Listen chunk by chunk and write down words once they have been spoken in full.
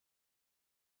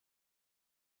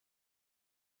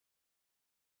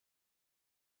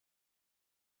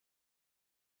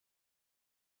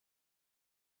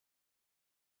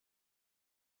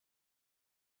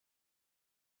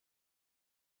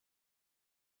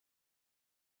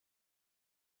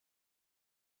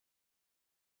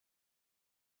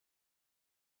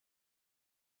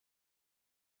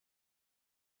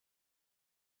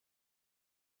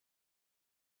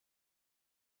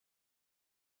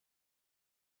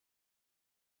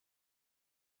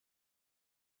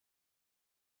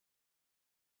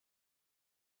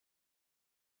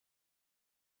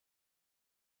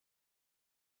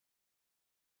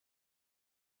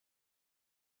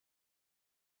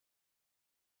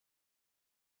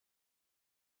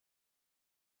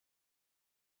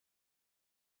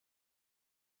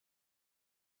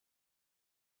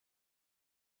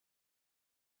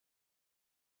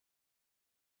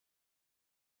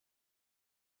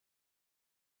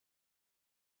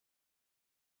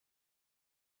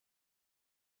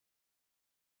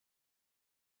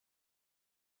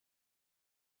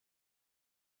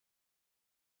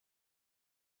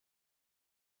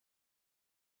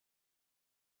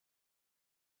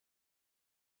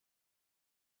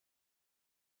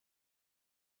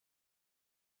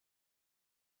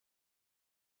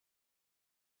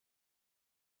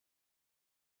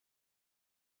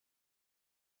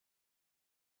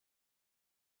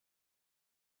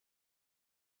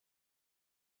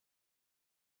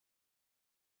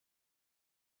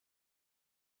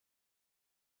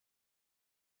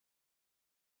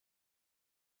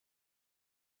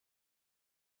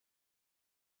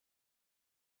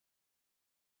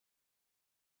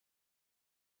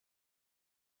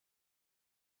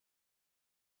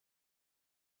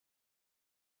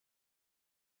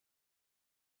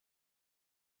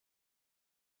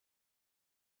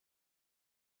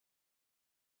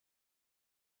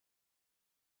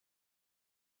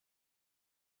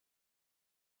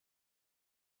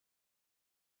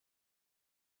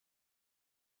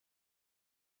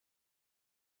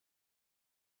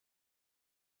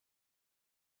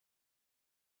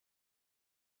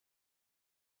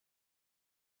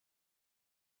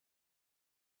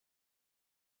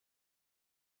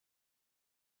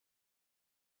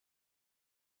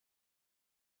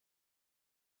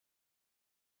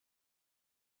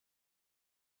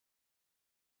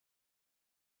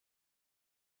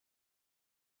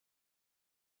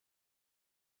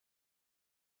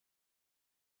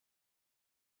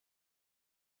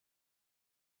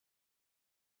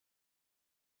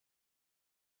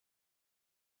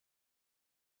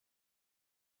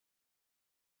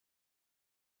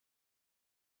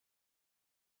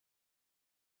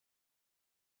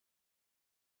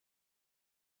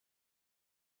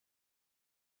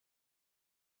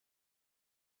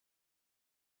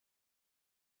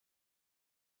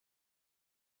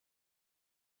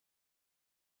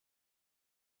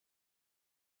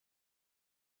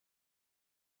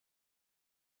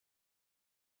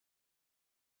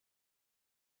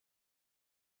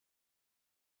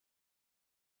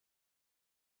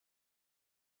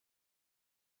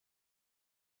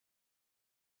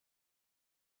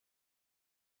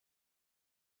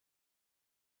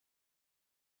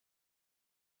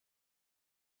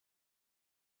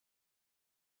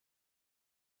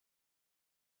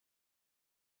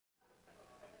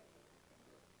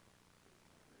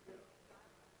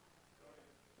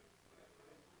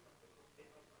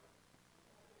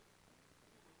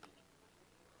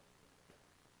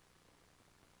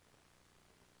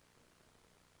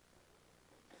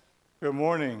Good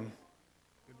morning,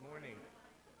 Good morning.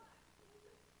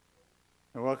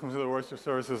 and welcome to the worship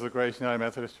services of Grace United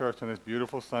Methodist Church on this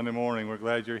beautiful Sunday morning. We're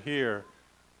glad you're here.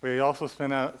 We also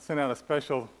sent out a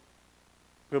special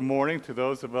good morning to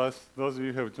those of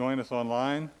you who have joined us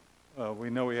online.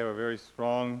 We know we have a very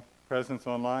strong presence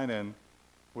online, and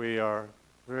we are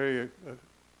very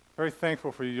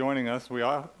thankful for you joining us. We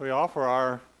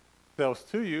offer ourselves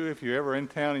to you if you're ever in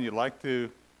town and you'd like to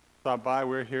stop by.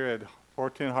 We're here at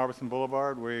 410 Harbison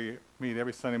Boulevard. We meet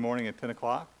every Sunday morning at 10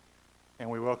 o'clock. And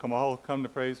we welcome all who come to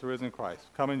praise the risen Christ.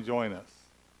 Come and join us.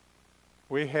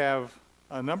 We have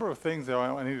a number of things that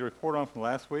I need to report on from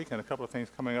last week and a couple of things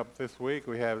coming up this week.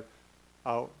 We have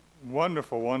a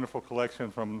wonderful, wonderful collection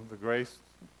from the Grace.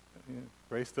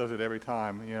 Grace does it every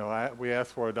time. We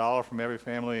ask for $1 from every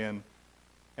family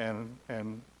and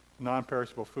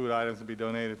non-perishable food items to be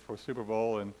donated for Super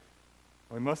Bowl. And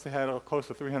we must have had close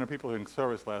to 300 people in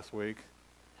service last week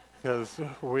because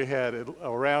we had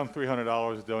around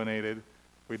 $300 donated.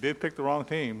 We did pick the wrong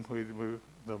team.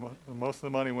 Most of the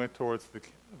money went towards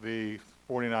the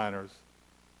 49ers,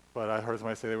 but I heard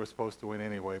somebody say they were supposed to win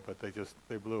anyway, but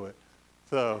they blew it.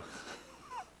 So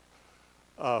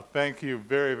thank you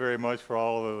very, very much for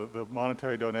all of the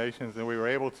monetary donations, and we were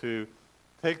able to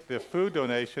take the food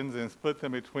donations and split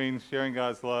them between Sharing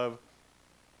God's Love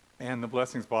and the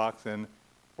Blessings Box. And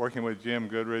working with Jim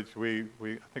Goodrich, I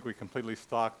think we completely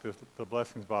stocked the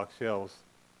Blessings Box shelves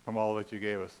from all that you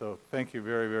gave us. So thank you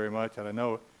very, very much. And I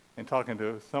know in talking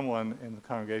to someone in the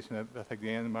congregation that I think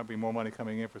there might be more money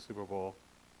coming in for Super Bowl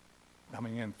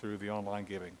coming in through the online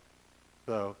giving.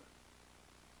 So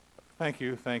thank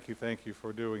you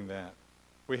for doing that.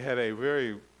 We had a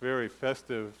very, very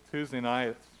festive Tuesday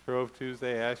night, Shrove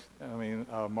Tuesday,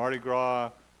 Mardi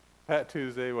Gras, Pat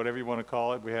Tuesday, whatever you want to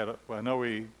call it. We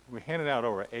handed out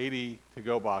over 80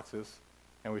 to-go boxes,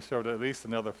 and we served at least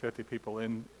another 50 people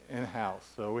in-house.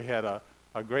 So we had a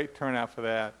great turnout for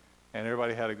that, and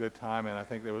everybody had a good time, and I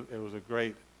think it was a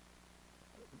great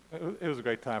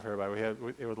time for everybody.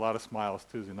 It was a lot of smiles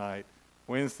Tuesday night.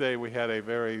 Wednesday, we had a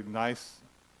very nice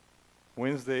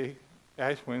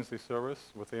Ash Wednesday service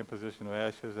with the imposition of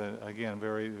ashes, and again,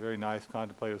 very, very nice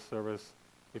contemplative service.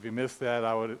 If you missed that,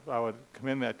 I would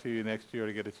commend that to you next year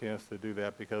to get a chance to do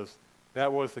that, because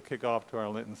that was the kickoff to our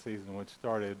Lenten season, which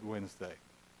started Wednesday.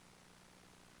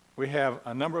 We have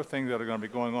a number of things that are going to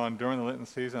be going on during the Lenten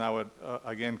season. I would,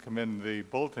 again, commend the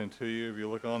bulletin to you. If you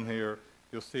look on here,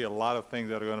 you'll see a lot of things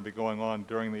that are going to be going on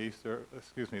during the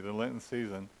Lenten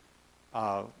season.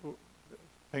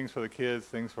 Things for the kids,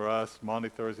 things for us, Monday,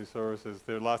 Thursday services.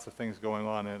 There are lots of things going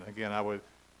on, and again, I would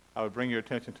bring your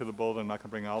attention to the bulletin. I'm not going to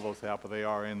bring all those out, but they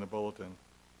are in the bulletin.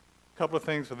 A couple of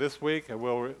things for this week. I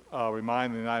will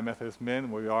remind the United Methodist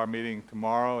Men we are meeting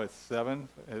tomorrow at 7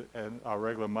 at our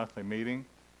regular monthly meeting.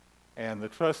 And the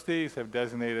trustees have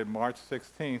designated March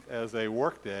 16th as a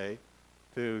work day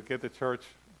to get the church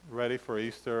ready for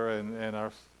Easter and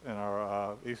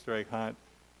our Easter egg hunt.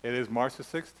 It is March the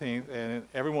 16th, and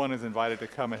everyone is invited to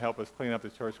come and help us clean up the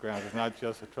church grounds. It's not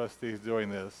just the trustees doing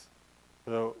this.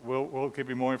 So we'll give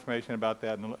you more information about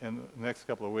that in the next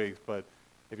couple of weeks. But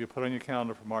if you put on your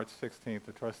calendar for March 16th,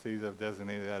 the trustees have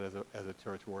designated that as a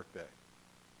church work day.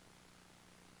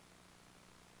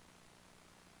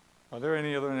 Are there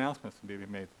any other announcements to be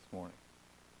made this morning?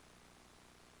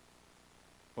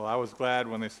 Well, I was glad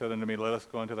when they said unto me, "Let us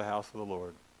go into the house of the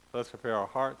Lord. Let us prepare our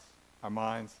hearts, our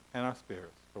minds, and our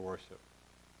spirits for worship."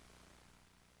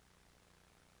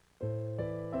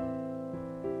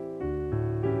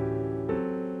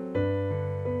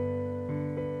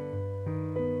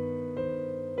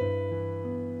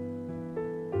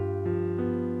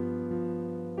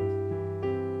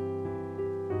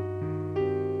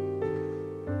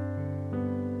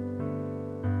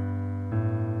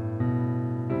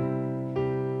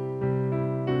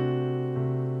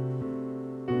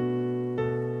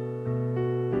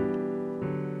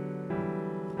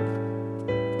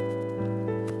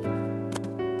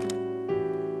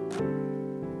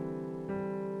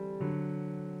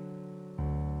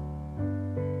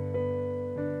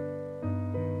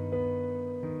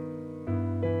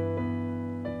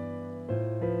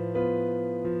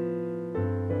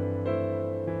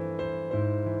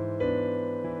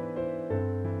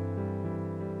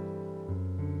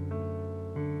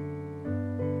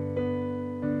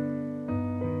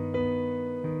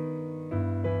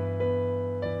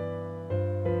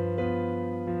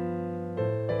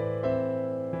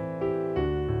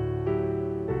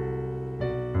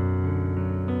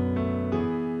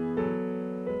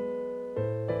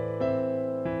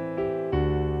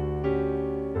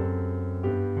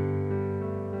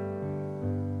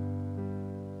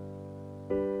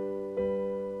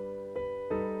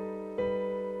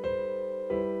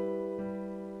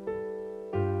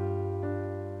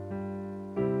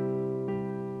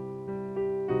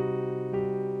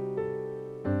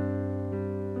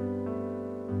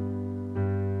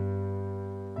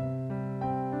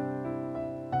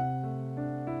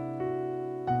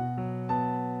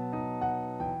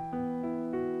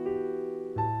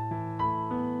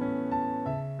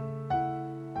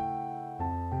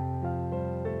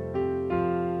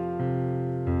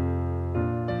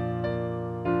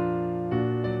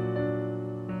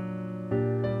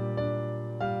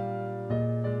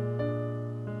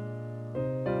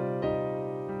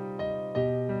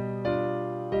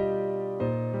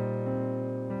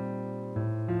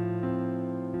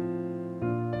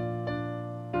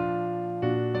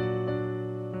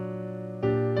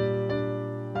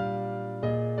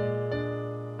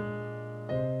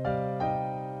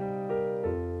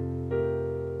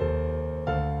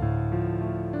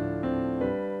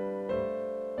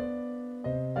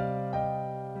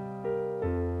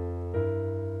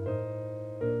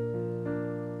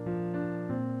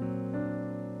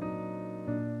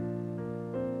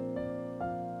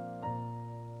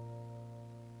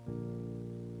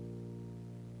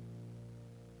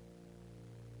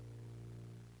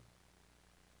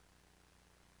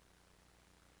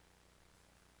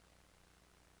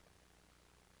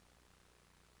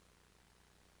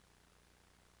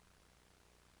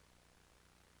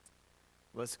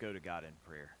 Let's go to God in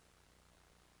prayer.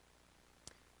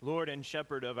 Lord and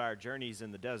Shepherd of our journeys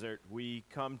in the desert, we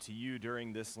come to you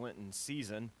during this Lenten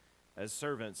season as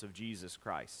servants of Jesus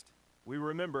Christ. We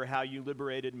remember how you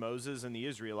liberated Moses and the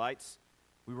Israelites.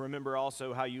 We remember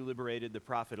also how you liberated the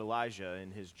prophet Elijah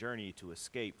in his journey to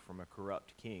escape from a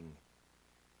corrupt king.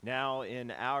 Now, in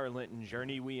our Lenten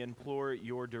journey, we implore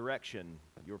your direction,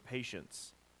 your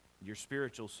patience, your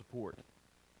spiritual support.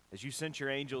 As you sent your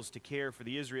angels to care for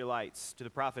the Israelites, to the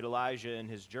prophet Elijah in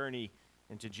his journey,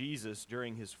 and to Jesus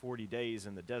during his 40 days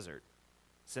in the desert,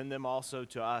 send them also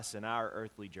to us in our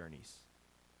earthly journeys.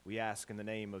 We ask in the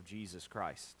name of Jesus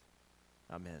Christ.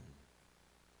 Amen.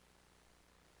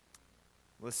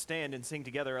 Let's stand and sing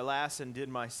together, Alas, and Did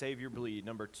My Savior Bleed,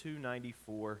 number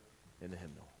 294 in the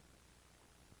hymnal.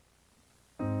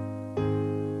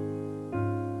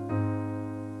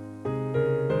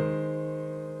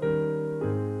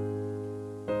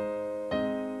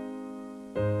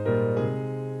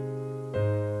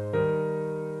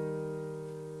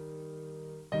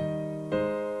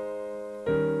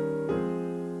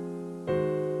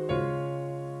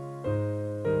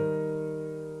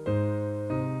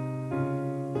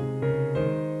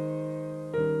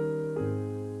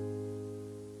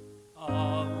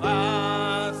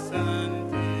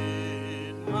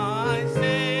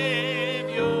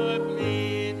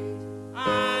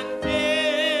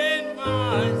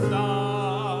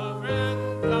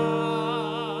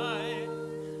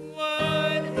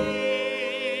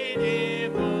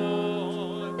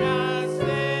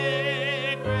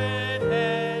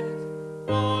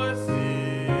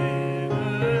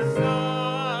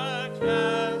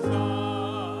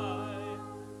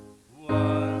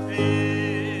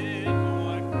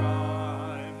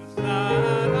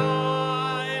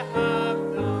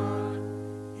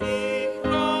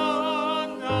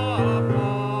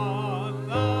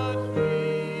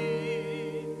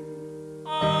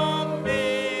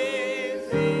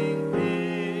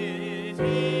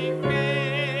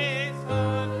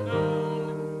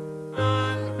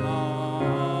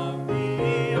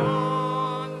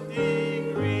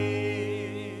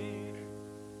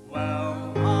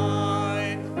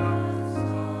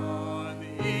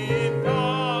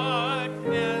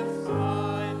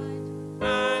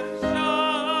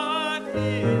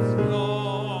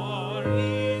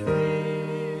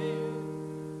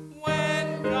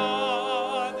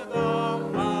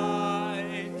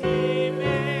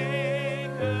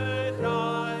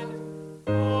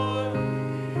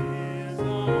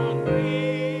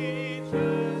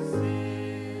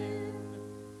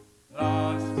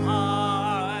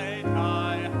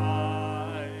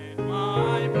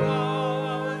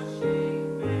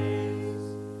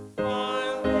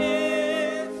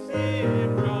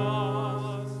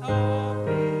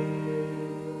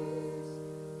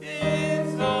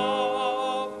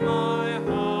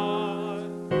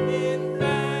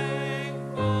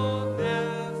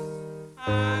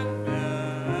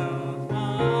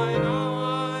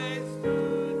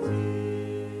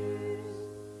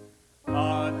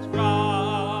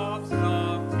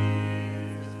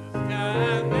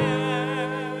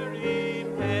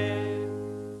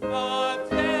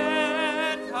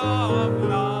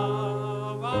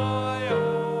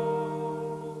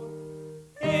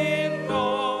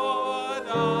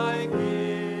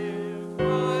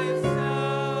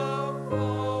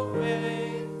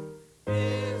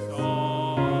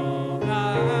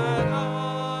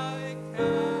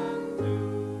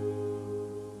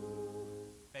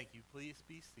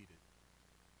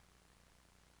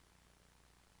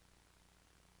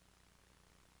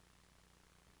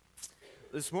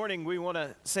 This morning, we want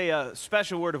to say a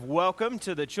special word of welcome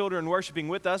to the children worshiping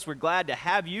with us. We're glad to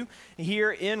have you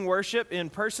here in worship in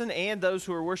person and those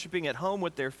who are worshiping at home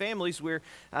with their families. We're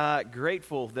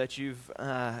grateful that you've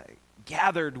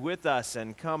gathered with us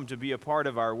and come to be a part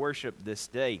of our worship this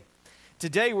day.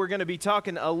 Today, we're going to be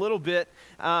talking a little bit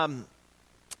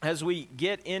as we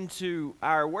get into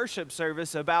our worship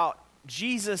service about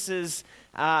Jesus's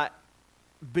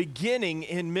beginning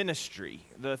in ministry,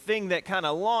 the thing that kind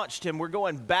of launched him. We're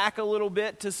going back a little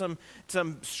bit to some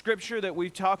scripture that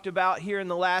we've talked about here in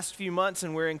the last few months,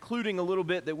 and we're including a little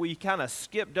bit that we kind of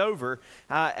skipped over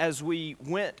as we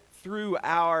went through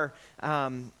our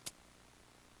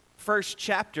first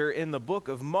chapter in the book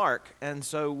of Mark. And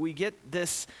so we get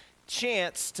this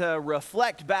chance to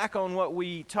reflect back on what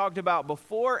we talked about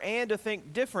before and to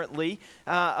think differently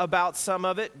about some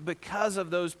of it because of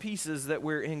those pieces that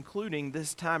we're including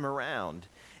this time around.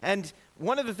 And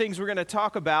One of the things we're going to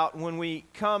talk about when we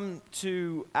come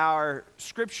to our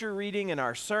scripture reading and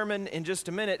our sermon in just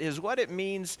a minute is what it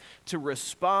means to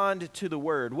respond to the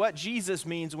word. What Jesus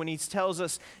means when he tells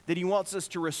us that he wants us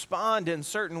to respond in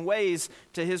certain ways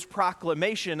to his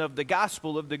proclamation of the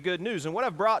gospel of the good news. And what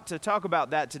I've brought to talk about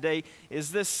that today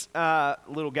is this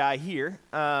little guy here,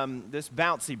 this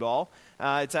bouncy ball.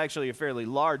 It's actually a fairly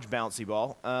large bouncy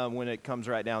ball when it comes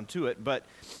right down to it, but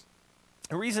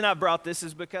the reason I brought this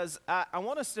is because I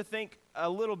want us to think a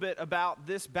little bit about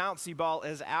this bouncy ball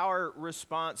as our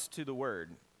response to the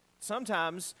word.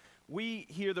 Sometimes we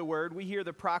hear the word, we hear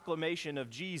the proclamation of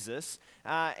Jesus,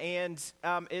 and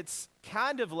it's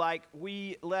kind of like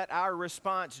we let our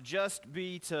response just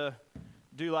be to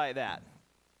do like that.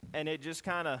 And it just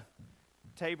kind of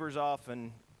tapers off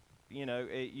and,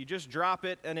 you just drop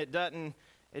it and it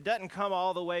doesn't come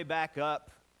all the way back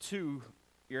up to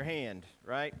your hand,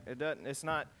 right?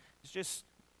 It's just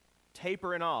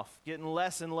tapering off, getting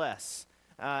less and less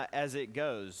as it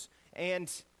goes. And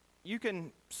you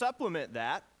can supplement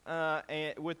that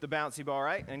with the bouncy ball,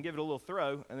 right? And give it a little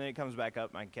throw, and then it comes back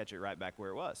up, and I can catch it right back where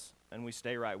it was. And we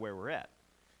stay right where we're at.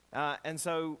 And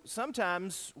so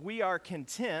sometimes we are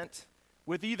content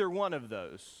with either one of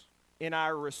those in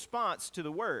our response to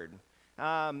the word.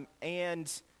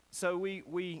 So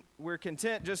we're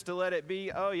content just to let it be,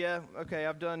 oh yeah, okay,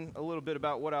 I've done a little bit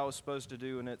about what I was supposed to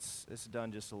do, and it's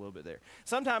done just a little bit there.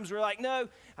 Sometimes we're like, no,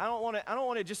 I don't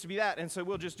want it just to be that, and so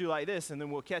we'll just do like this, and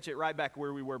then we'll catch it right back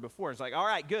where we were before. It's like, all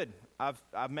right, good, I've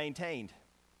maintained,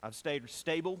 I've stayed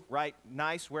stable, right,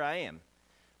 nice where I am,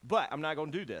 but I'm not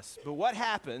going to do this. But what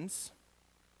happens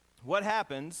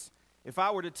if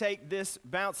I were to take this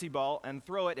bouncy ball and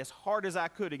throw it as hard as I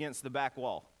could against the back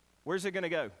wall? Where's it going to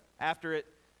go after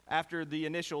the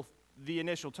initial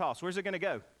toss? Where's it going to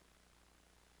go?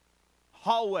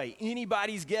 Hallway.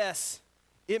 Anybody's guess.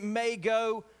 It may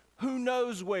go who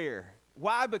knows where.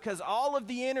 Why? Because all of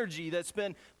the energy that's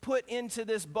been put into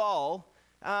this ball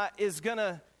is going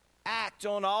to act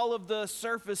on all of the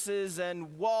surfaces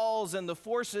and walls, and the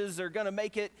forces are going to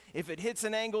make it, if it hits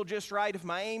an angle just right, if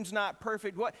my aim's not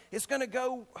perfect, it's going to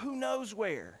go who knows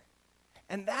where.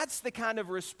 And that's the kind of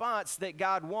response that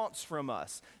God wants from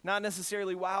us. Not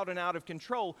necessarily wild and out of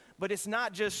control, but it's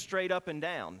not just straight up and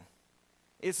down.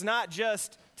 It's not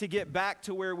just to get back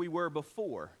to where we were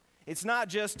before. It's not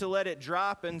just to let it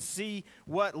drop and see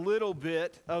what little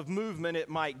bit of movement it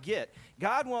might get.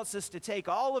 God wants us to take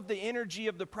all of the energy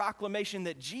of the proclamation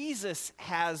that Jesus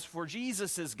has for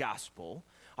Jesus' gospel,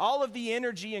 all of the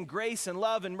energy and grace and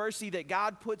love and mercy that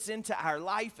God puts into our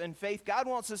life and faith. God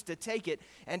wants us to take it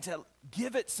and to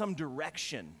give it some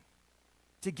direction,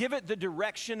 to give it the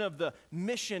direction of the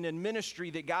mission and ministry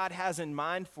that God has in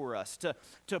mind for us,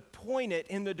 to point it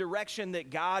in the direction that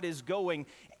God is going.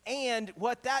 And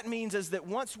what that means is that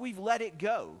once we've let it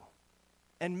go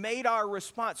and made our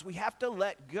response, we have to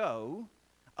let go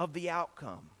of the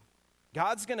outcome.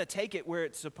 God's going to take it where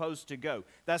it's supposed to go.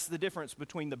 That's the difference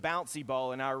between the bouncy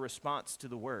ball and our response to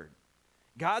the word.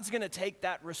 God's going to take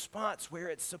that response where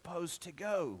it's supposed to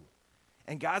go.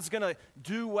 And God's going to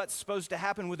do what's supposed to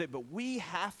happen with it, but we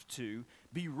have to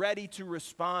be ready to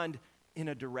respond in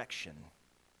a direction.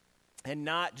 And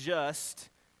not just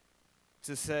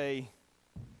to say,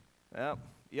 well,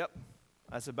 yep,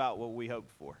 that's about what we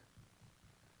hoped for.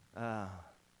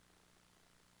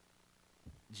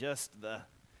 Just the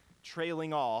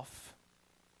trailing off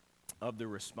of the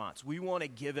response. We want to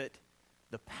give it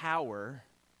the power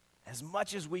as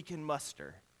much as we can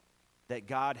muster that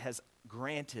God has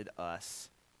granted us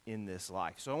in this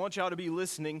life. So I want y'all to be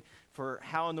listening for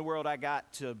how in the world I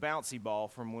got to bouncy ball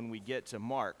from when we get to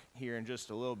Mark here in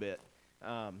just a little bit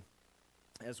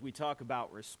as we talk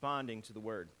about responding to the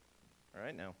word. All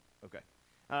right, now,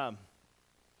 okay.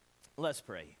 Let's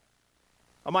pray.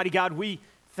 Almighty God, we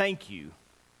thank you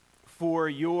for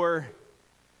your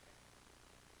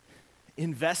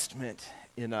investment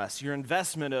in us, your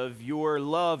investment of your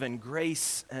love and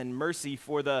grace and mercy,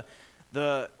 for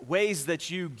the ways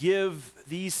that you give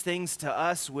these things to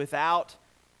us without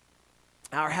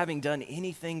our having done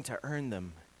anything to earn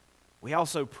them. We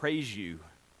also praise you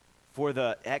for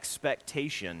the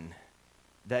expectation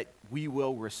that we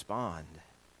will respond,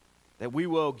 that we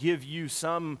will give you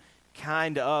some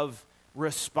kind of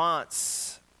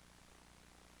response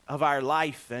of our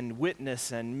life and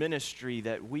witness and ministry,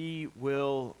 that we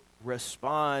will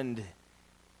respond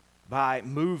by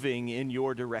moving in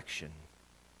your direction.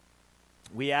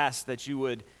 We ask that you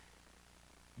would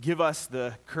give us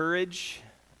the courage,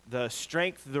 the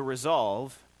strength, the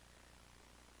resolve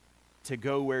to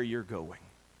go where you're going.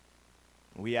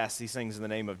 We ask these things in the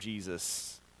name of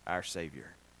Jesus, our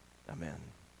Savior. Amen.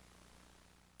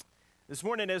 This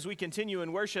morning, as we continue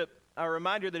in worship, a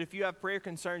reminder that if you have prayer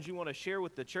concerns you want to share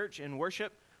with the church in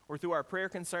worship or through our prayer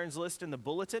concerns list in the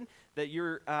bulletin, that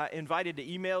you're invited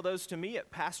to email those to me at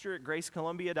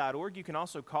pastor@gracecolumbia.org. You can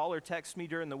also call or text me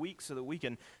during the week so that we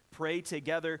can pray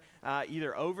together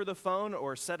either over the phone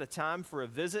or set a time for a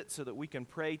visit so that we can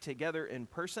pray together in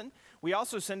person. We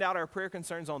also send out our prayer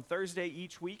concerns on Thursday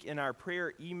each week in our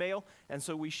prayer email, and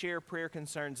so we share prayer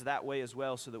concerns that way as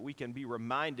well so that we can be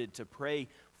reminded to pray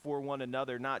for one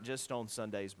another, not just on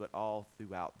Sundays, but all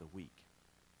throughout the week.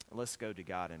 Let's go to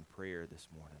God in prayer this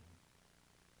morning.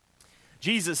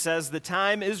 Jesus says, "The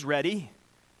time is ready.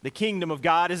 The kingdom of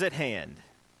God is at hand.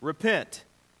 Repent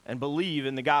and believe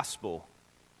in the gospel.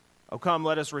 Oh, come,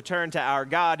 let us return to our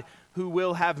God, who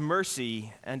will have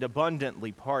mercy and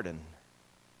abundantly pardon.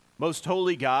 Most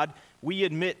holy God, we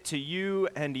admit to you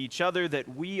and each other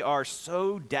that we are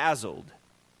so dazzled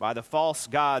by the false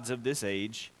gods of this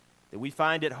age that we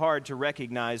find it hard to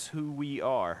recognize who we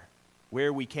are,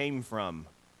 where we came from,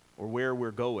 or where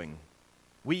we're going.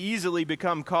 We easily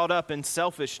become caught up in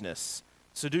selfishness,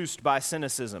 seduced by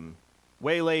cynicism,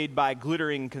 waylaid by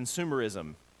glittering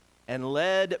consumerism, and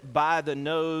led by the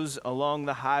nose along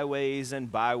the highways and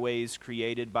byways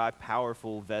created by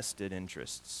powerful vested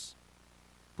interests.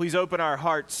 Please open our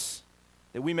hearts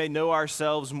that we may know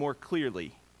ourselves more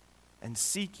clearly and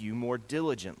seek you more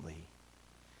diligently.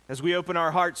 As we open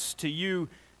our hearts to you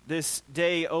this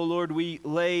day, O Lord, we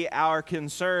lay our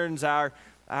concerns, our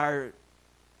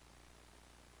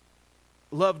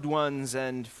loved ones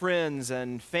and friends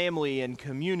and family and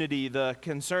community, the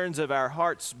concerns of our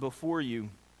hearts before you.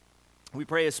 We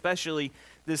pray especially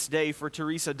this day for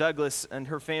Teresa Douglas and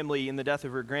her family in the death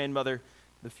of her grandmother.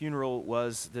 The funeral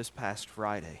was this past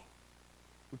Friday.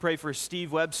 We pray for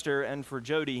Steve Webster and for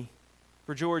Jody,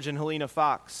 for George and Helena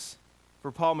Fox,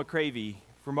 for Paul McCravey,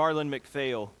 for Marlon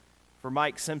McPhail, for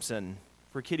Mike Simpson,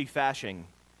 for Kitty Fashing,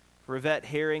 for Yvette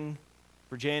Herring,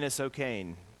 for Janice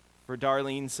O'Kane, for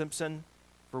Darlene Simpson,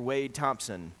 for Wade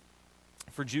Thompson,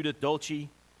 for Judith Dolce,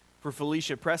 for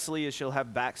Felicia Presley as she'll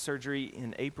have back surgery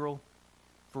in April,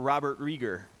 for Robert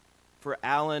Rieger, for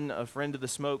Alan, a friend of the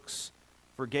Smokes,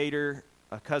 for Gator,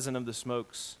 a cousin of the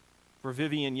Smokes, for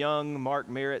Vivian Young, Mark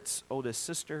Merritt's oldest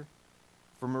sister,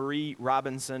 for Marie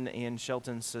Robinson and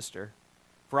Shelton's sister,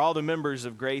 for all the members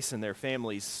of Grace and their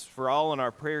families, for all on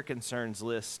our prayer concerns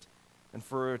list, and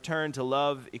for a return to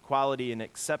love, equality, and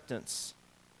acceptance,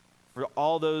 for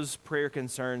all those prayer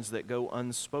concerns that go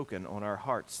unspoken on our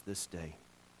hearts this day.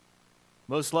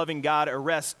 Most loving God,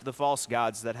 arrest the false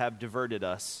gods that have diverted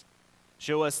us.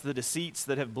 Show us the deceits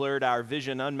that have blurred our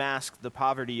vision, unmask the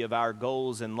poverty of our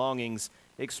goals and longings,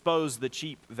 expose the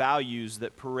cheap values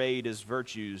that parade as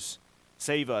virtues.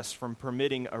 Save us from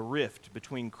permitting a rift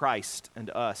between Christ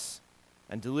and us,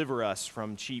 and deliver us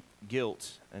from cheap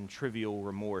guilt and trivial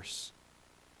remorse.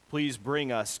 Please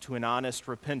bring us to an honest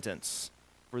repentance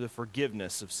for the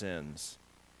forgiveness of sins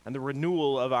and the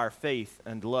renewal of our faith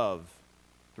and love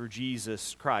through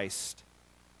Jesus Christ,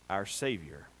 our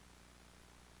Savior.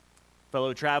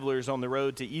 Fellow travelers on the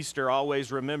road to Easter,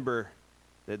 always remember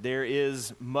that there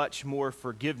is much more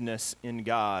forgiveness in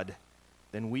God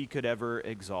than we could ever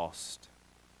exhaust.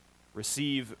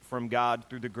 Receive from God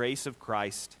through the grace of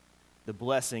Christ the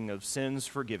blessing of sins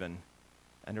forgiven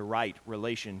and a right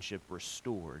relationship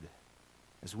restored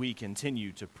as we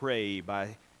continue to pray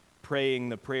by praying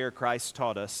the prayer Christ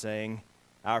taught us, saying,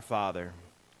 Our Father,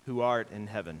 who art in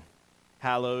heaven,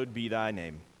 hallowed be thy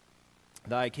name.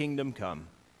 Thy kingdom come,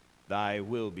 thy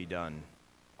will be done,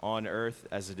 on earth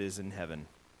as it is in heaven.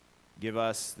 Give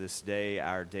us this day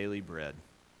our daily bread,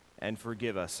 and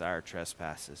forgive us our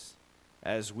trespasses,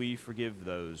 as we forgive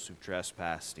those who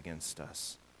trespass against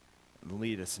us. And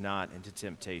lead us not into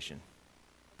temptation,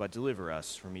 but deliver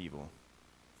us from evil.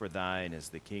 For thine is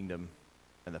the kingdom,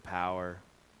 and the power,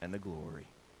 and the glory,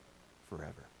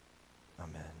 forever.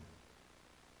 Amen.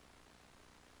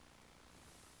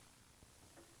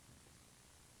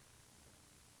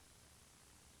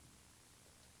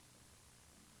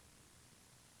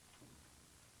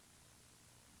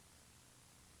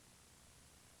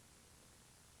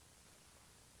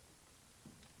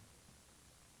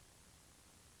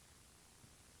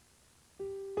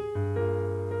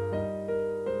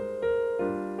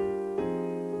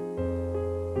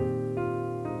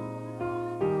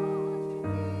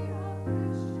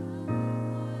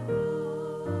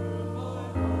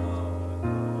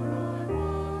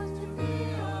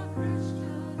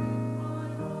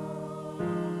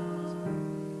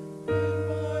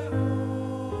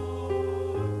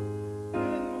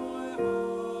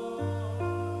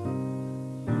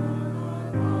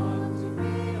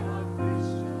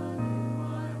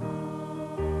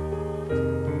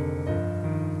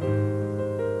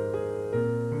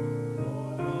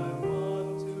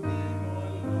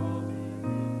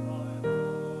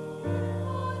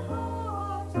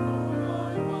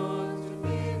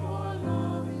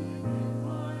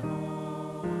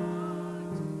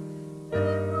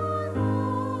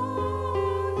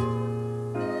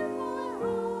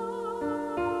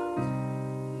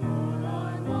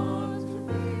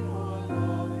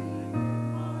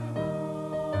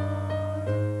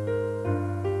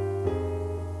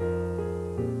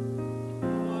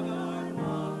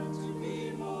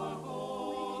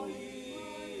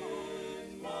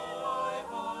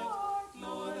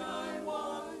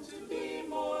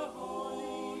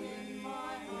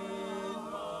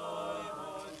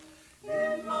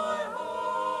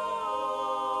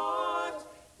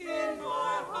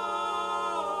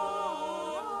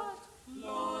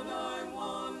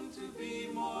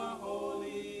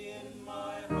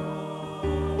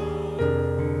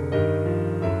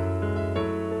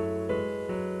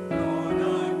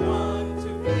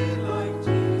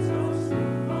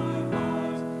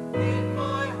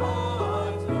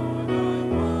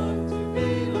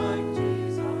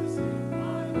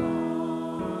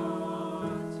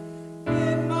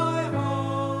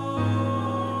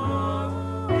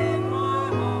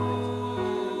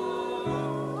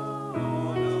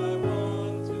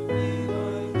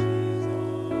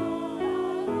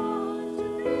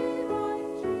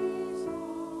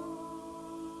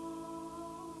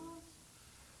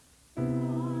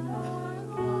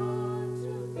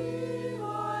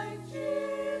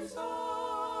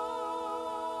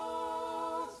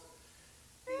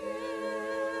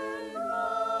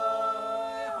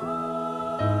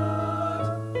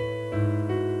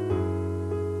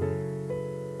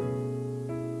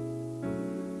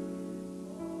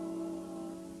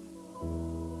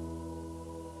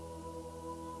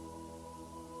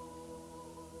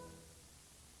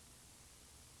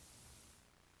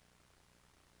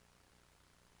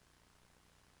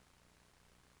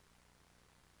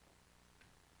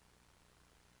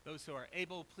 Those who are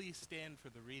able, please stand for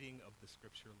the reading of the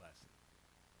scripture lesson.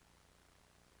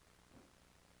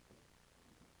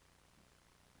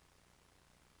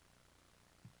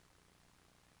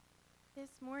 This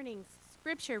morning's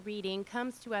scripture reading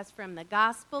comes to us from the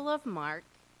Gospel of Mark,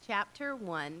 chapter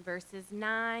 1, verses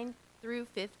 9 through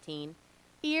 15.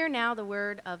 Hear now the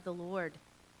word of the Lord.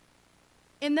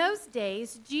 In those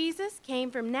days, Jesus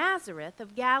came from Nazareth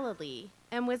of Galilee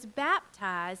and was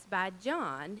baptized by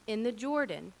John in the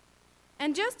Jordan.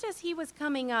 And just as he was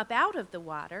coming up out of the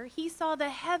water, he saw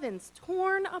the heavens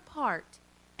torn apart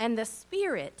and the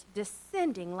Spirit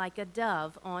descending like a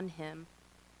dove on him.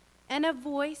 And a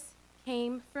voice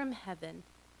came from heaven,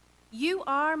 "You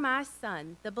are my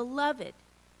Son, the beloved.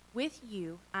 With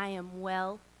you I am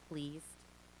well pleased."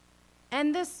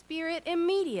 And the Spirit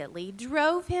immediately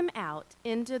drove him out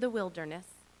into the wilderness.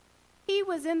 He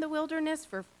was in the wilderness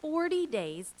for 40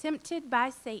 days, tempted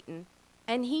by Satan,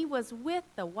 and he was with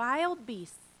the wild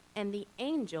beasts, and the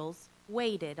angels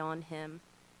waited on him.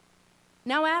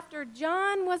 Now after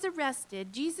John was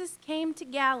arrested, Jesus came to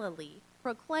Galilee,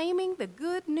 proclaiming the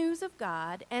good news of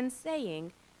God and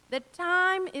saying, "The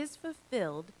time is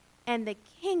fulfilled, and the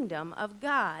kingdom of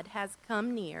God has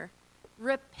come near.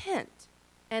 Repent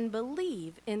and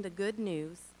believe in the good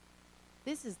news."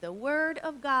 This is the word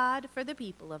of God for the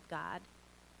people of God.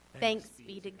 Thanks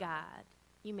be to God.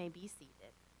 You may be seated.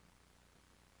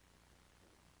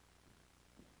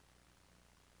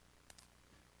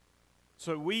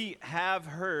 So we have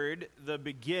heard the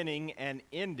beginning and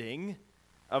ending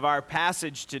of our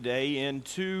passage today in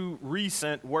two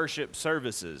recent worship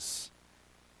services.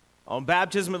 On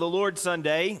Baptism of the Lord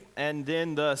Sunday, and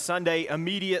then the Sunday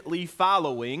immediately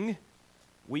following,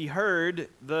 we heard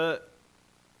the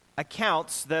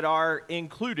accounts that are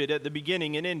included at the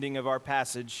beginning and ending of our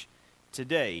passage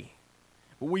today.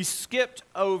 We skipped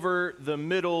over the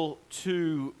middle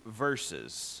two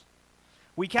verses.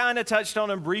 We kind of touched on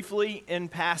them briefly in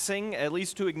passing, at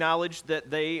least to acknowledge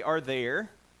that they are there.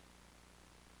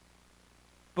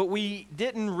 But we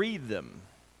didn't read them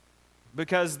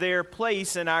because their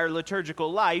place in our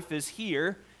liturgical life is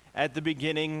here at the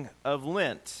beginning of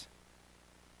Lent.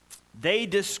 They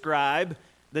describe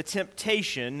the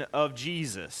temptation of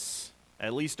Jesus,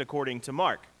 at least according to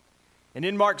Mark. And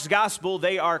in Mark's gospel,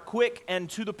 they are quick and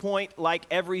to the point like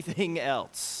everything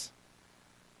else.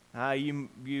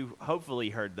 You hopefully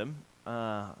heard them,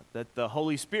 that the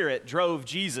Holy Spirit drove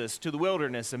Jesus to the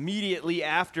wilderness immediately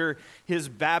after his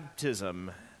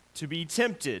baptism to be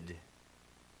tempted.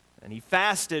 And he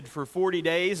fasted for 40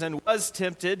 days and was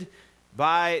tempted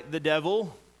by the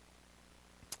devil.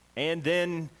 And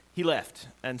then he left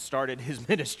and started his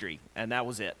ministry, and that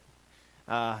was it.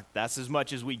 That's as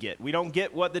much as we get. We don't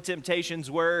get what the temptations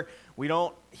were. We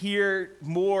don't hear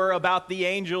more about the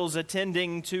angels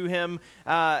attending to him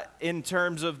in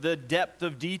terms of the depth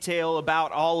of detail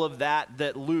about all of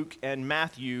that Luke and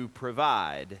Matthew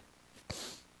provide.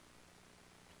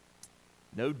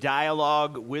 No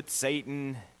dialogue with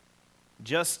Satan,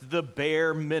 just the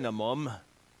bare minimum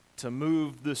to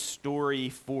move the story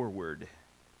forward,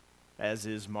 as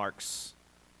is Mark's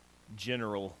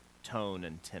general tone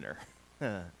and tenor.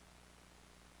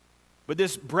 But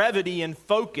this brevity and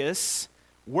focus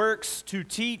works to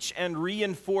teach and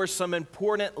reinforce some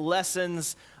important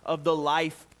lessons of the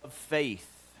life of faith.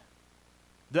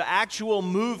 The actual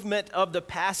movement of the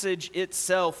passage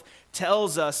itself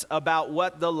tells us about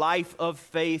what the life of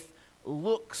faith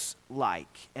looks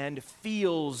like and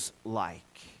feels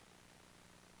like.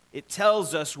 It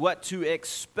tells us what to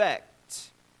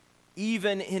expect,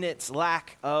 even in its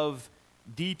lack of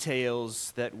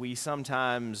details that we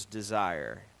sometimes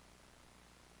desire.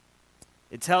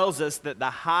 It tells us that the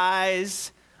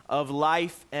highs of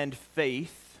life and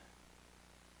faith,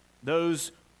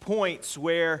 those points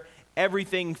where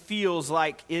everything feels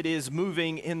like it is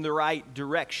moving in the right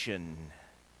direction,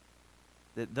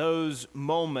 that those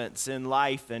moments in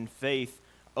life and faith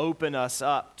open us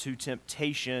up to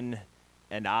temptation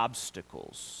and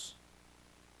obstacles.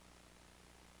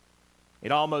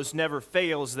 It almost never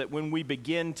fails that when we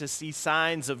begin to see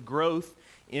signs of growth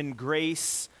in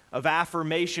grace, of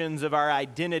affirmations of our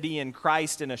identity in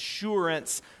Christ, and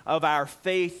assurance of our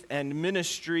faith and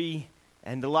ministry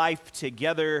and life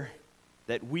together,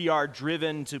 that we are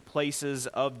driven to places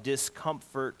of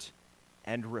discomfort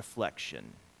and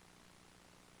reflection.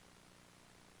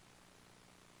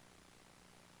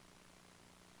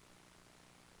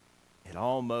 It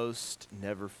almost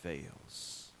never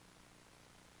fails.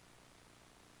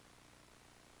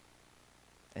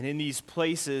 And in these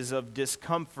places of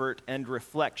discomfort and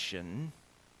reflection,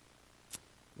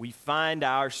 we find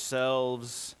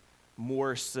ourselves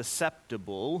more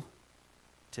susceptible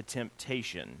to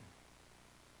temptation.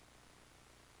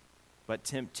 But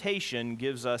temptation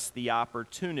gives us the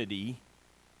opportunity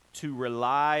to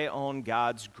rely on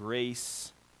God's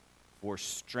grace for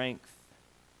strength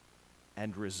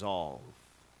and resolve.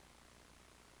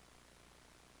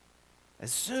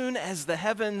 As soon as the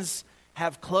heavens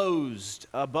have closed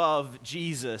above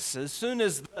Jesus, as soon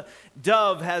as the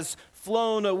dove has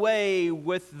flown away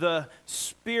with the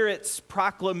Spirit's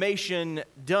proclamation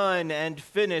done and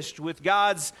finished, with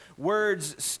God's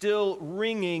words still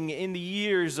ringing in the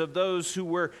ears of those who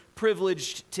were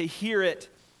privileged to hear it,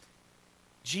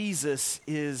 Jesus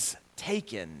is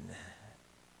taken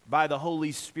by the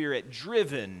Holy Spirit,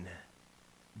 driven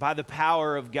by the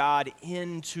power of God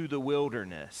into the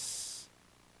wilderness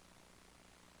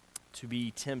to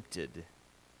be tempted.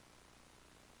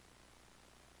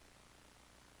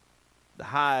 The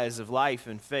highs of life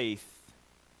and faith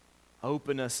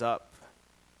open us up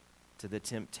to the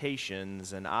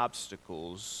temptations and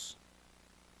obstacles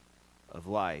of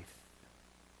life.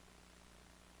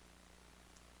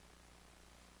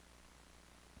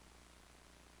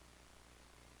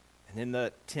 And in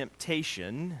the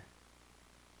temptation,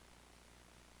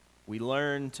 we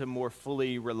learn to more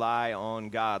fully rely on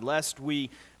God, lest we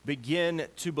begin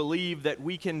to believe that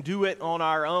we can do it on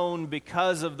our own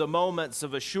because of the moments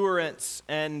of assurance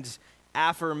and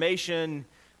affirmation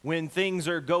when things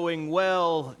are going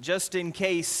well. Just in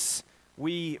case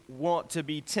we want to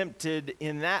be tempted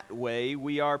in that way,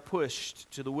 we are pushed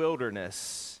to the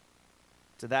wilderness,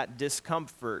 to that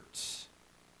discomfort.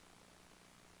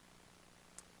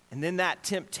 And then that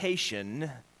temptation,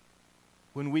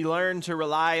 when we learn to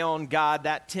rely on God,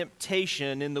 that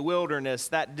temptation in the wilderness,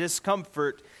 that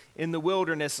discomfort in the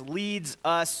wilderness leads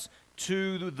us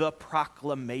to the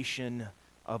proclamation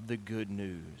of the good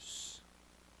news.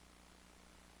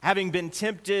 Having been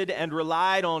tempted and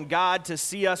relied on God to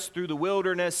see us through the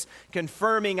wilderness,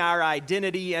 confirming our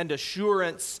identity and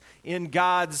assurance in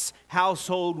God's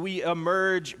household, we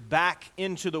emerge back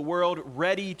into the world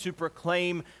ready to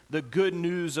proclaim the good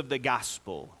news of the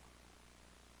gospel,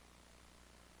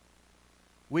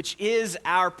 which is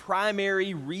our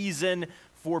primary reason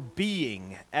for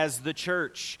being as the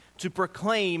church, to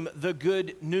proclaim the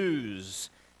good news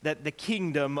that the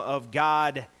kingdom of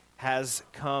God has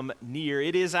come near.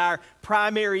 It is our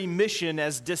primary mission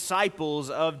as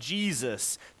disciples of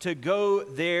Jesus to go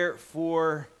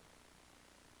therefore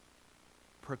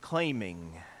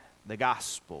proclaiming the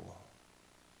gospel,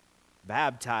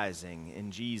 baptizing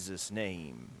in Jesus'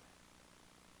 name.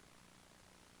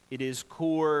 It is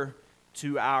core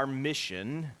to our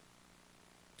mission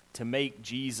to make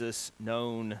Jesus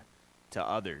known to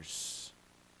others,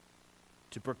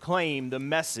 to proclaim the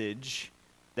message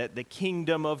that the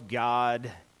kingdom of God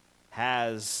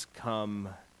has come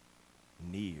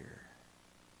near.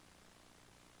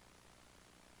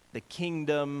 The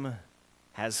kingdom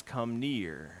has come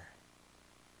near.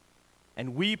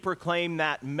 And we proclaim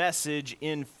that message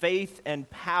in faith and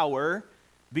power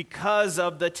because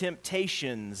of the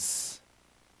temptations,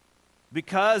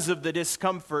 because of the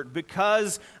discomfort,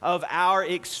 because of our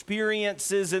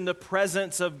experiences in the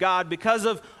presence of God, because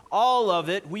of all of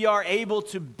it, we are able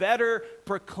to better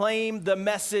proclaim the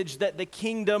message that the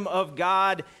kingdom of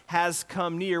God has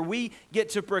come near. We get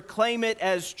to proclaim it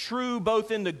as true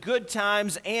both in the good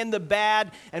times and the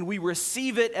bad, and we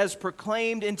receive it as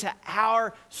proclaimed into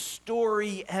our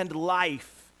story and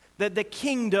life, that the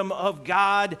kingdom of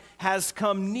God has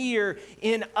come near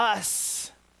in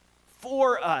us,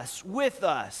 for us, with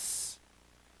us.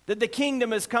 That the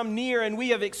kingdom has come near and we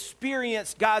have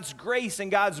experienced God's grace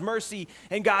and God's mercy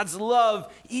and God's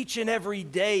love each and every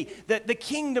day. That the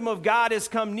kingdom of God has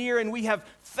come near and we have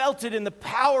felt it in the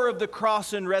power of the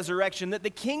cross and resurrection. That the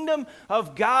kingdom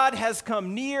of God has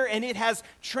come near and it has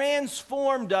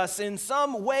transformed us in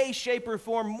some way, shape, or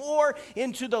form more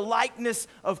into the likeness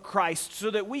of Christ,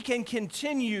 so that we can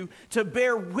continue to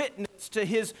bear witness to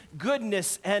his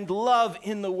goodness and love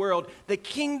in the world. The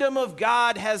kingdom of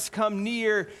God has come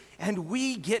near, and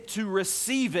we get to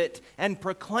receive it and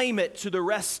proclaim it to the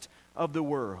rest of the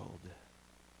world.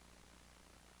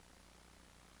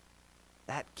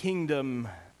 That kingdom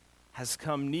has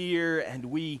come near, and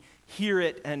we hear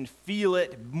it and feel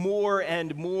it more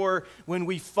and more when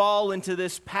we fall into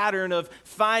this pattern of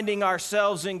finding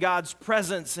ourselves in God's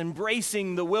presence,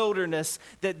 embracing the wilderness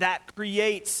that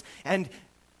creates, and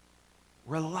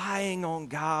relying on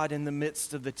God in the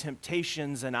midst of the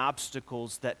temptations and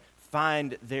obstacles that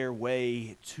find their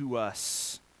way to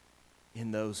us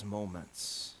in those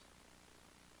moments.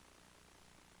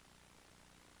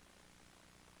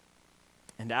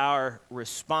 And our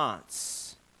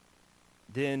response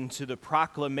then to the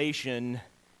proclamation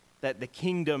that the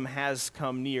kingdom has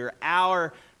come near.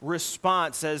 Our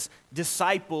response as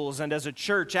disciples and as a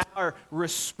church, our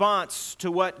response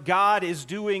to what God is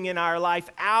doing in our life,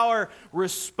 our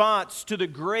response to the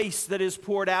grace that is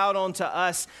poured out onto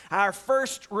us, our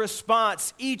first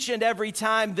response each and every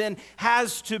time then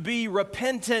has to be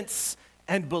repentance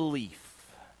and belief.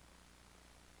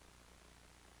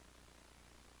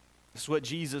 That's what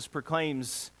Jesus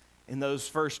proclaims in those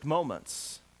first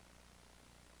moments.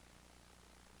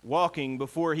 Walking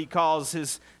before he calls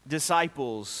his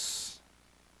disciples.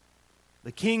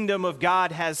 The kingdom of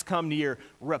God has come near.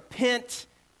 Repent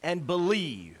and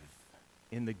believe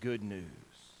in the good news.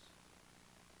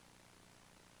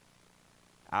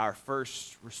 Our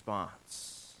first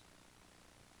response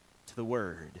to the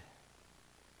word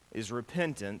is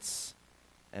repentance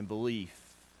and belief.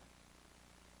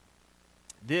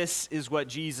 This is what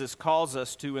Jesus calls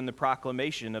us to in the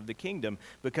proclamation of the kingdom.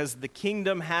 Because the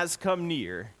kingdom has come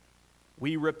near,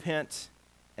 we repent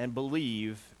and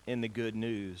believe in the good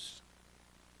news.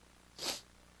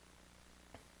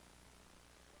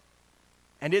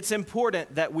 And it's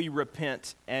important that we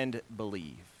repent and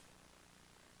believe.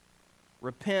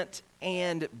 Repent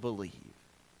and believe.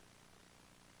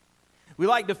 We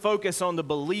like to focus on the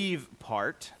believe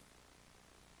part.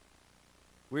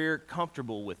 We're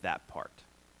comfortable with that part.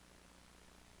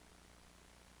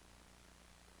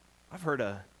 I've heard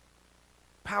a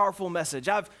powerful message.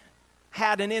 I've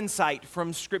had an insight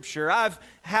from Scripture. I've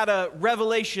had a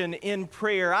revelation in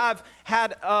prayer. I've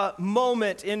had a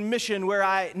moment in mission where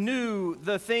I knew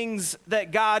the things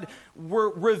that God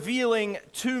were revealing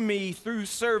to me through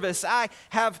service. I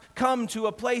have come to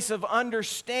a place of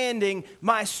understanding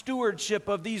my stewardship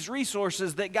of these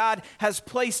resources that God has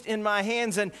placed in my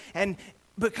hands. And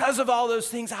because of all those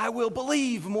things, I will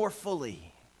believe more fully.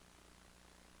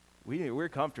 We're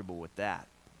comfortable with that.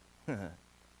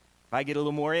 If I get a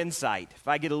little more insight, if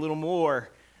I get a little more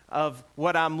of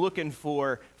what I'm looking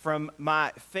for from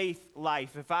my faith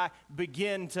life, if I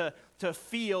begin to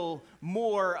feel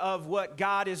more of what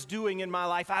God is doing in my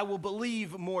life, I will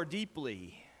believe more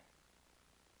deeply,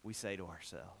 we say to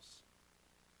ourselves.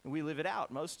 And we live it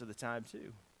out most of the time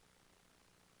too.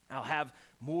 I'll have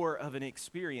more of an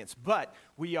experience, but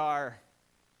we are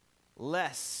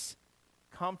less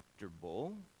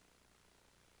comfortable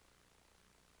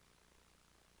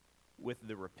with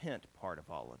the repent part of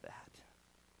all of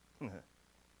that.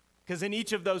 Because in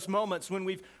each of those moments when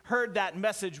we've heard that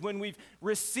message, when we've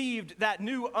received that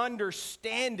new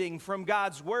understanding from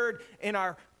God's word in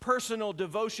our personal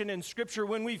devotion in Scripture,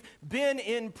 when we've been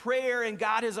in prayer and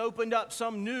God has opened up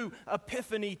some new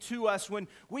epiphany to us, when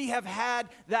we have had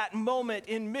that moment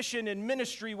in mission and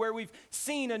ministry where we've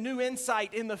seen a new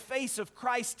insight in the face of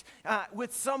Christ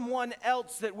with someone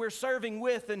else that we're serving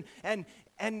with,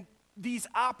 and these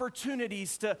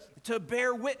opportunities to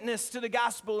bear witness to the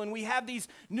gospel, and we have these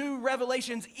new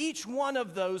revelations. Each one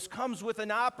of those comes with an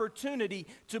opportunity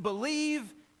to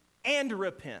believe and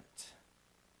repent.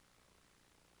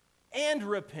 And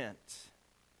repent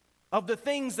of the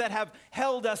things that have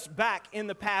held us back in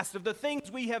the past, of the things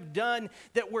we have done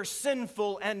that were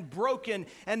sinful and broken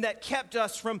and that kept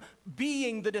us from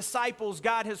being the disciples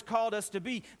God has called us to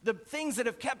be, the things that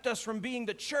have kept us from being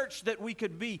the church that we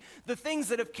could be, the things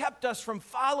that have kept us from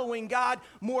following God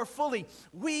more fully.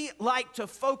 We like to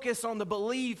focus on the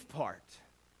believe part,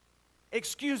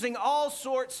 excusing all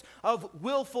sorts of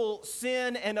willful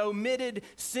sin and omitted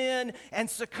sin and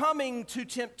succumbing to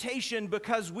temptation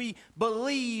because we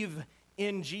believe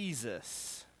in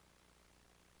Jesus.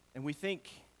 And we think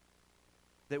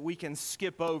that we can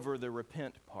skip over the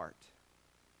repent part.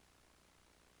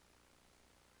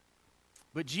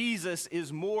 But Jesus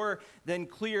is more than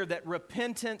clear that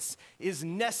repentance is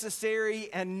necessary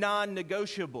and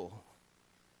non-negotiable.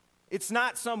 It's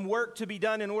not some work to be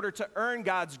done in order to earn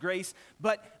God's grace,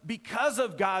 but because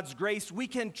of God's grace, we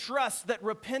can trust that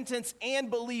repentance and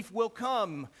belief will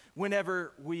come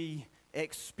whenever we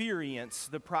experience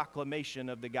the proclamation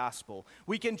of the gospel.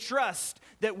 We can trust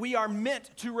that we are meant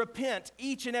to repent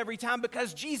each and every time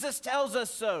because Jesus tells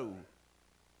us so.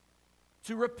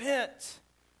 To repent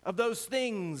of those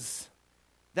things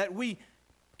that we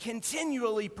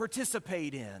continually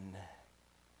participate in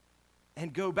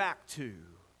and go back to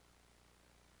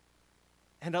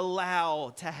and allow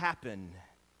to happen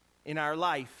in our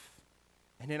life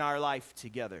and in our life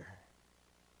together.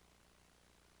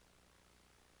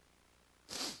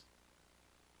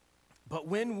 But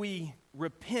when we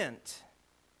repent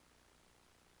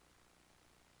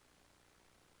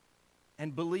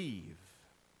and believe,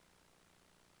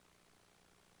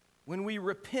 when we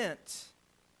repent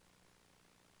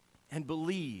and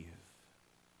believe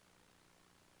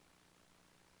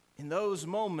In those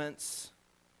moments,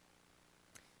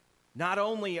 not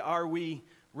only are we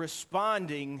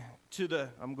responding to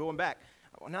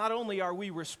not only are we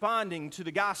responding to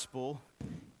the gospel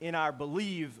in our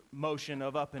believe motion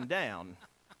of up and down.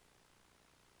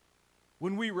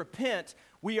 When we repent,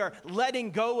 we are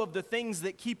letting go of the things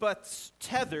that keep us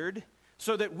tethered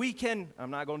so that we can,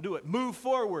 I'm not going to do it, move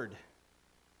forward.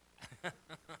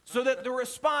 So that the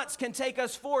response can take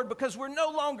us forward because we're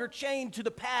no longer chained to the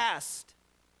past.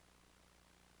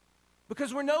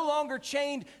 Because we're no longer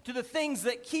chained to the things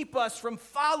that keep us from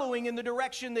following in the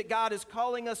direction that God is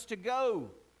calling us to go.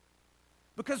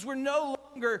 Because we're no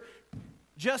longer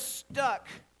just stuck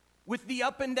with the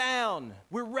up and down.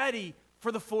 We're ready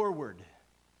for the forward.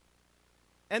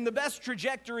 And the best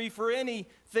trajectory for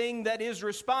anything that is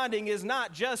responding is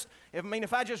not just,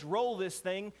 if I just roll this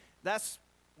thing, that's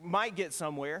might get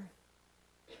somewhere.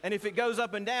 And if it goes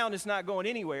up and down, it's not going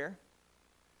anywhere.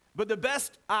 But the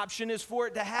best option is for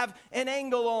it to have an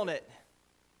angle on it.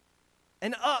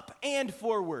 An up and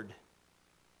forward.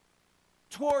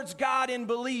 Towards God in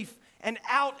belief and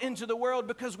out into the world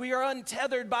because we are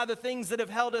untethered by the things that have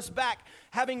held us back.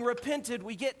 Having repented,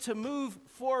 we get to move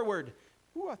forward.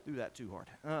 Ooh, I threw that too hard.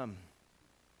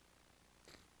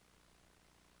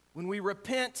 When we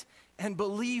repent and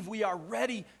believe, we are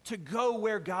ready to go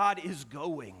where God is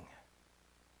going.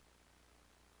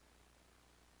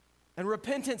 And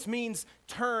repentance means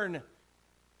turn.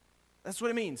 That's what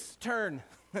it means, turn.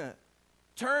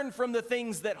 Turn from the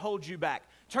things that hold you back.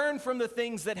 Turn from the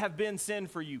things that have been sin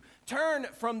for you. Turn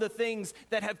from the things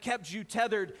that have kept you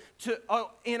tethered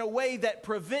in a way that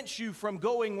prevents you from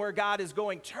going where God is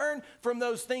going. Turn from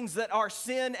those things that are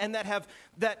sin and that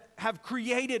have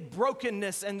created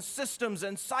brokenness and systems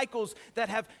and cycles that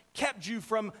have kept you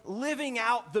from living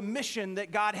out the mission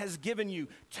that God has given you.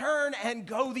 Turn and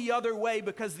go the other way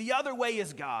because the other way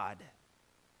is God.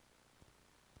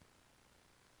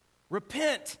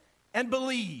 Repent and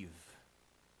believe.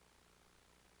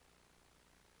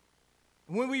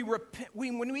 When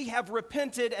we have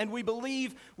repented and we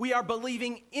believe, we are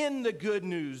believing in the good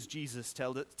news, Jesus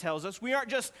tells us. We aren't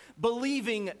just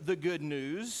believing the good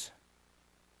news.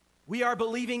 We are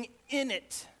believing in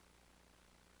it.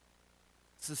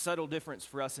 It's a subtle difference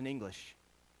for us in English.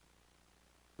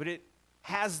 But it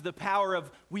has the power of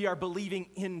we are believing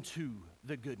into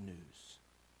the good news.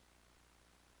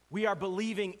 We are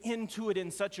believing into it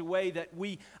in such a way that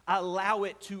we allow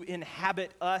it to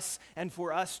inhabit us and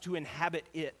for us to inhabit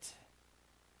it.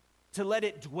 To let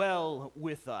it dwell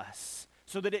with us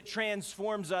so that it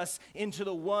transforms us into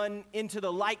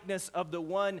the likeness of the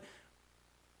one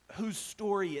whose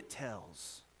story it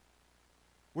tells.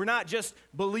 We're not just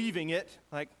believing it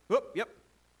like, oh, yep,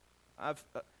 I've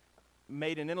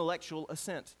made an intellectual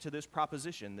assent to this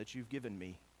proposition that you've given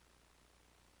me.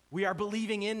 We are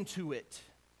believing into it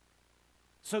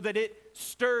so that it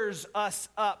stirs us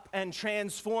up and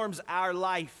transforms our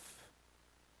life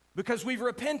because we've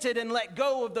repented and let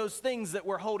go of those things that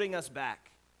were holding us back.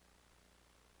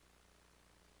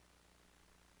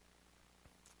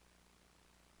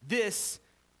 This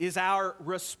is our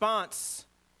response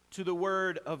to the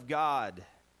Word of God.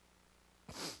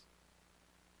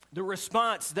 The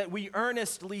response that we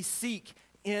earnestly seek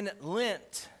in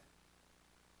Lent.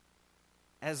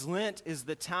 As Lent is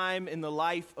the time in the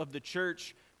life of the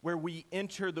church where we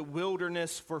enter the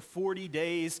wilderness for 40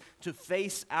 days to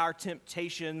face our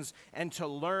temptations and to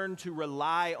learn to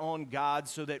rely on God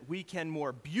so that we can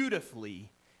more beautifully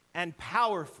and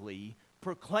powerfully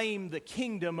proclaim the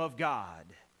kingdom of God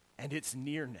and its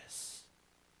nearness,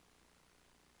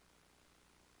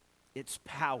 its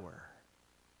power,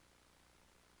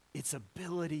 its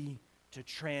ability to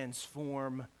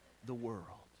transform the world.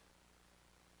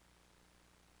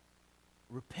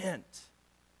 Repent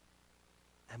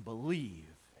and believe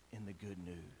in the good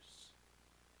news.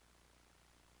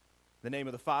 In the name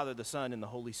of the Father, the Son, and the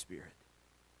Holy Spirit.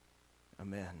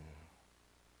 Amen.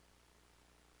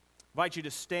 I invite you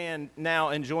to stand now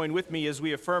and join with me as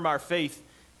we affirm our faith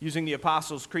using the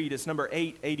Apostles' Creed. It's number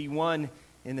 881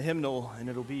 in the hymnal, and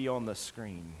it'll be on the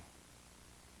screen.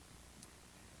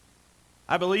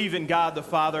 I believe in God the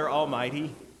Father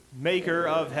Almighty, maker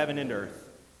of heaven and earth,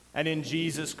 and in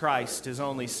Jesus Christ, his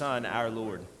only Son, our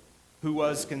Lord, who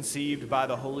was conceived by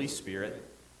the Holy Spirit,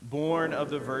 born of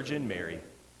the Virgin Mary,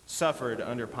 suffered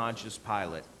under Pontius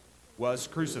Pilate, was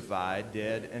crucified,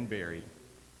 dead, and buried.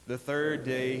 The third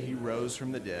day he rose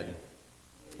from the dead.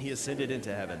 He ascended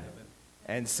into heaven,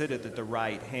 and sitteth at the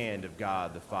right hand of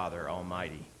God the Father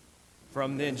Almighty.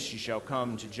 From thence he shall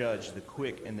come to judge the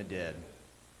quick and the dead.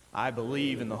 I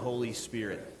believe in the Holy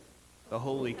Spirit, the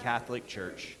holy Catholic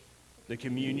Church, the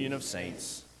communion of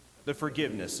saints, the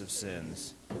forgiveness of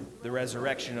sins, the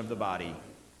resurrection of the body,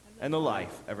 and the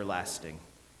life everlasting.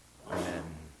 Amen.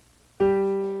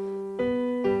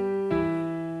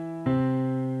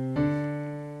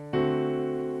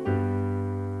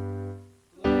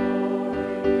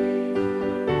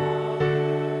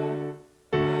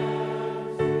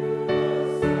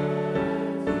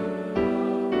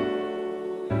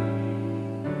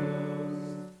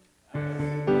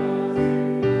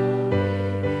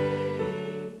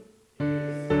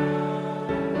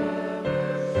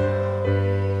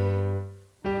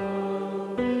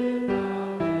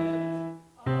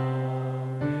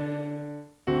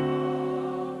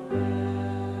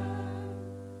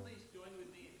 Please join with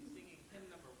me in singing hymn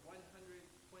number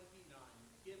 129,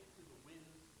 Give to the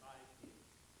Winds Thy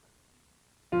Peace.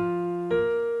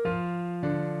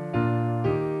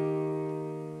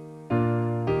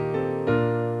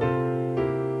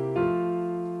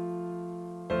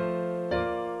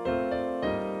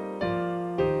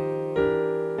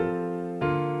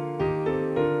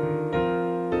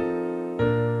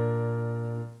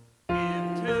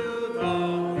 Give to the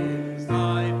winds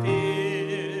thy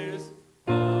fears,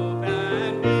 hope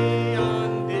and be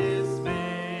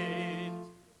undismayed.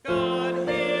 God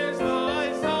hears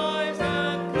thy sighs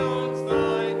and counts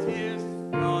thy tears.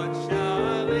 God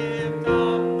shall lift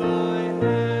up thy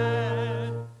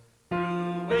head.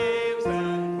 Through waves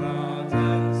and clouds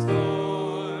and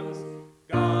storms,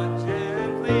 God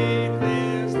gently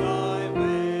clears thy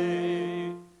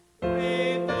way.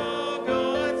 Faith, O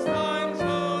God's time,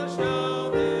 so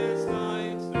shall this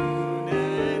night soon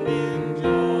end in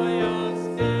joyous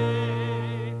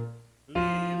day.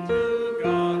 Leave to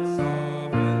God's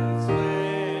sovereign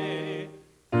sway,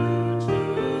 to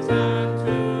choose and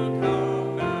to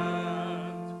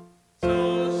command. So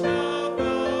shalt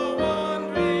thou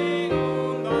wandering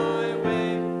on thy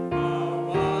way, how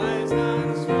wise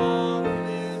and strong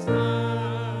His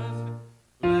hand.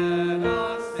 Let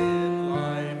us in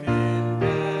life in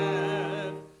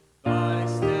death thy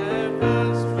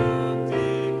steadfast truth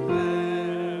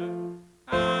declare,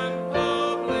 and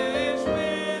publish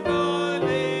with our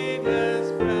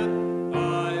latest breath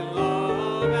thy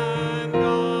love and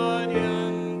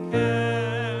guardian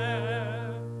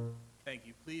care. Thank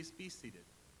you. Please be seated.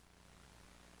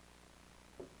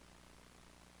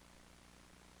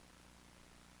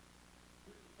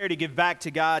 To give back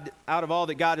to God out of all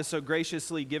that God has so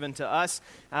graciously given to us.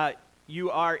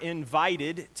 You are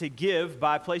invited to give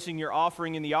by placing your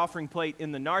offering in the offering plate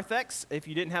in the narthex. If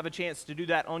you didn't have a chance to do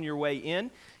that on your way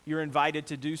in, you're invited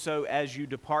to do so as you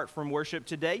depart from worship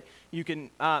today. You can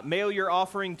mail your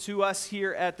offering to us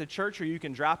here at the church, or you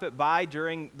can drop it by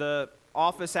during the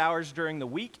office hours during the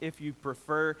week if you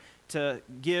prefer to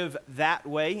give that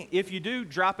way. If you do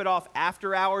drop it off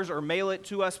after hours or mail it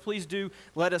to us, please do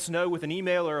let us know with an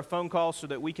email or a phone call so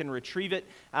that we can retrieve it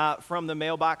from the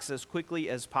mailbox as quickly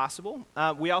as possible.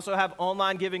 We also have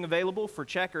online giving available for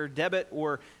check or debit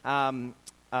or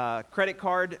credit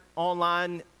card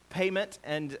online payment,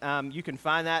 and you can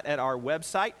find that at our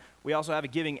website. We also have a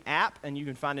giving app, and you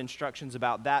can find instructions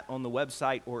about that on the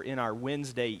website or in our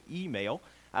Wednesday email.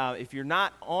 If you're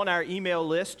not on our email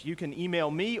list, you can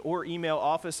email me or email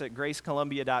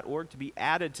office@gracecolumbia.org to be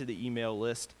added to the email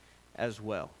list as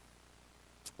well.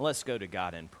 Let's go to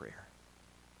God in prayer.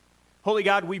 Holy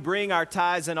God, we bring our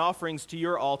tithes and offerings to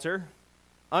your altar,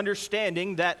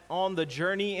 understanding that on the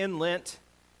journey in Lent,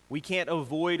 we can't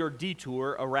avoid or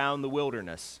detour around the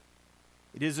wilderness.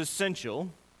 It is essential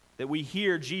that we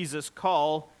hear Jesus'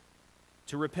 call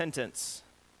to repentance.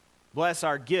 Bless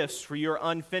our gifts for your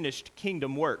unfinished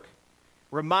kingdom work.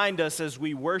 Remind us as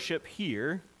we worship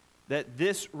here that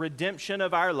this redemption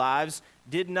of our lives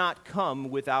did not come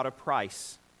without a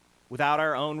price, without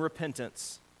our own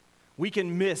repentance. We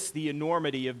can miss the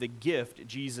enormity of the gift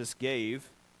Jesus gave,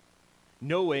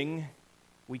 knowing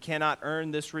we cannot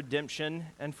earn this redemption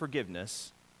and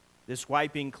forgiveness, this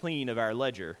wiping clean of our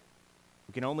ledger.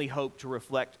 We can only hope to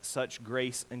reflect such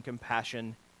grace and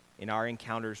compassion in our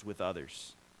encounters with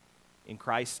others. In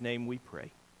Christ's name we pray.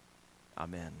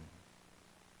 Amen.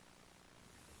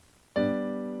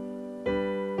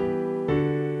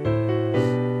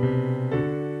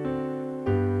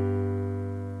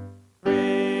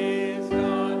 Praise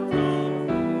God from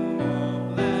whom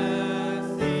all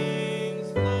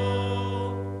blessings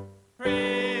flow.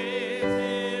 Praise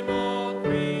Him, all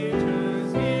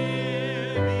creatures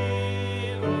here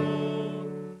below.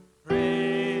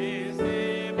 Praise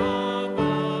Him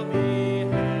above the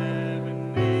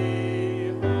heavenly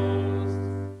host.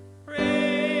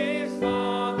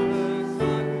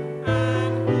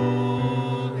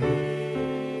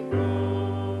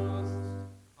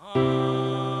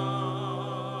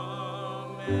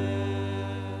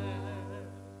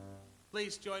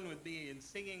 please join with me in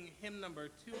singing hymn number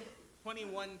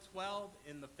 2112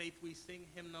 in the Faith We Sing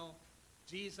hymnal,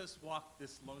 Jesus Walked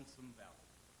This Lonesome Valley.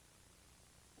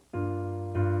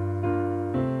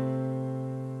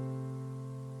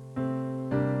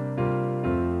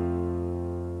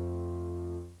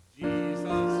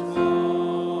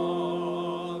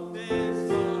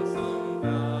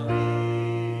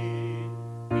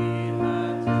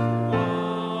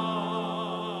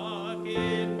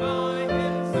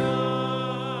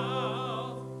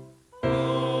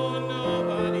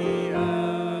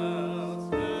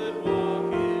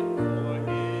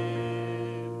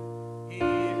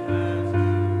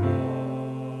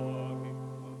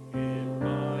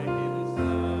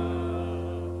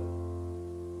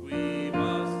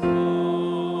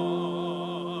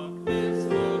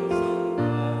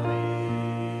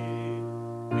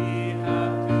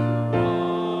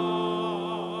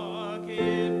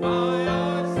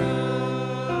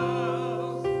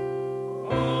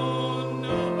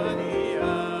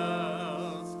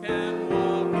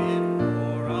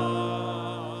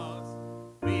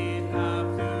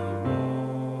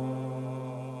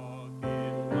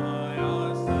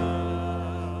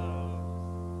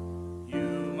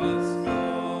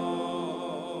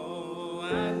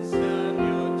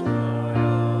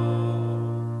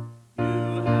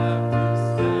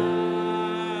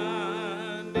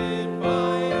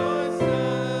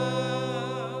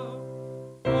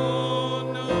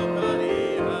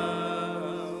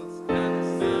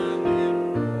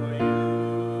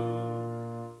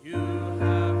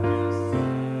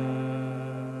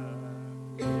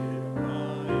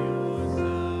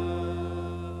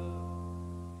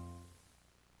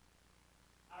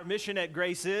 Our mission at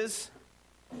Grace is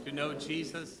to know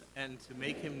Jesus and to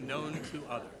make him known to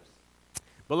others.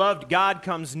 Beloved, God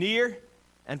comes near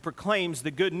and proclaims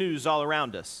the good news all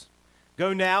around us.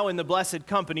 Go now in the blessed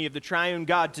company of the triune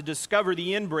God to discover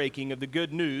the inbreaking of the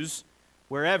good news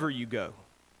wherever you go.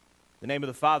 In the name of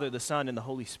the Father, the Son, and the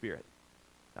Holy Spirit.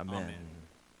 Amen. Amen.